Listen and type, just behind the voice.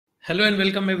Hello and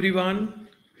welcome everyone.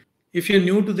 If you're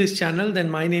new to this channel,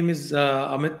 then my name is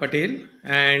Amit Patel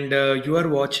and you are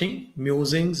watching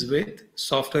Musings with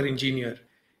Software Engineer.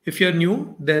 If you're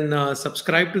new, then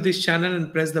subscribe to this channel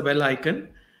and press the bell icon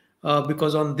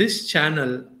because on this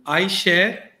channel, I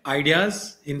share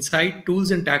ideas, insight, tools,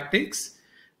 and tactics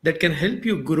that can help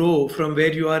you grow from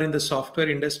where you are in the software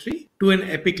industry to an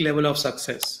epic level of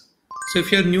success. So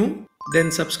if you're new,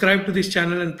 then subscribe to this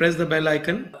channel and press the bell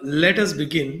icon. Let us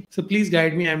begin. So please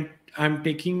guide me. I'm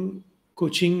taking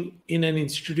coaching in an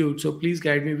institute. So please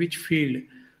guide me which field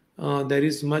there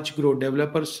is much growth,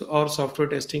 developers or software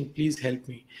testing. Please help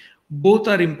me. Both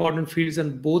are important fields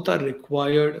and both are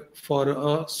required for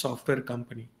a software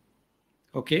company.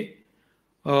 Okay.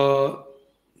 Uh,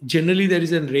 Generally, there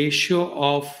is a ratio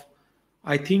of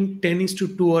I think 10 is to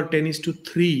 2 or 10 is to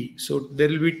 3. So there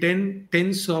will be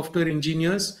ten software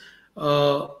engineers.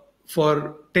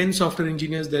 For 10 software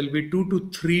engineers, there will be 2 to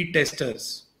 3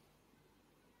 testers.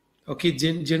 Okay,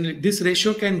 generally, this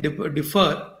ratio can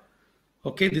differ.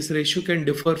 Okay, this ratio can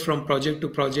differ from project to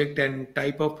project and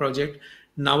type of project.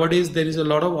 Nowadays, there is a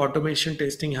lot of automation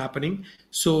testing happening.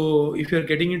 So if you're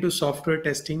getting into software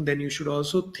testing, then you should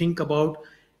also think about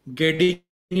getting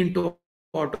into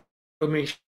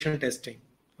automation testing.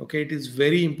 Okay, it is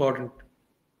very important.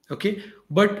 Okay,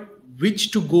 but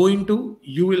which to go into,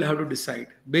 you will have to decide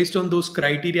based on those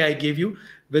criteria I gave you,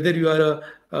 whether you are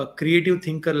a creative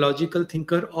thinker, logical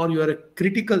thinker, or you are a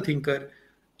critical thinker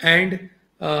and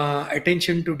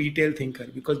attention to detail thinker,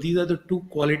 because these are the two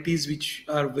qualities which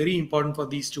are very important for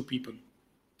these two people.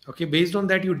 Okay, based on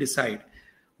that you decide,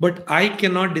 but I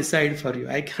cannot decide for you.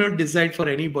 I cannot decide for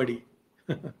anybody.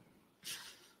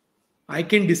 I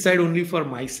can decide only for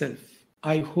myself.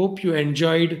 I hope you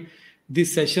enjoyed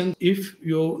this session. If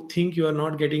you think you are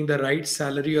not getting the right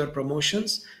salary or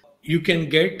promotions, you can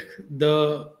get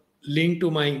the link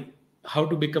to my How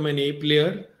to Become an A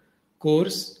Player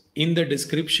course in the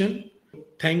description.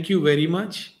 Thank you very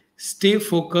much. Stay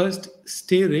focused,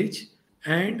 stay rich,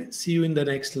 and see you in the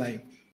next live.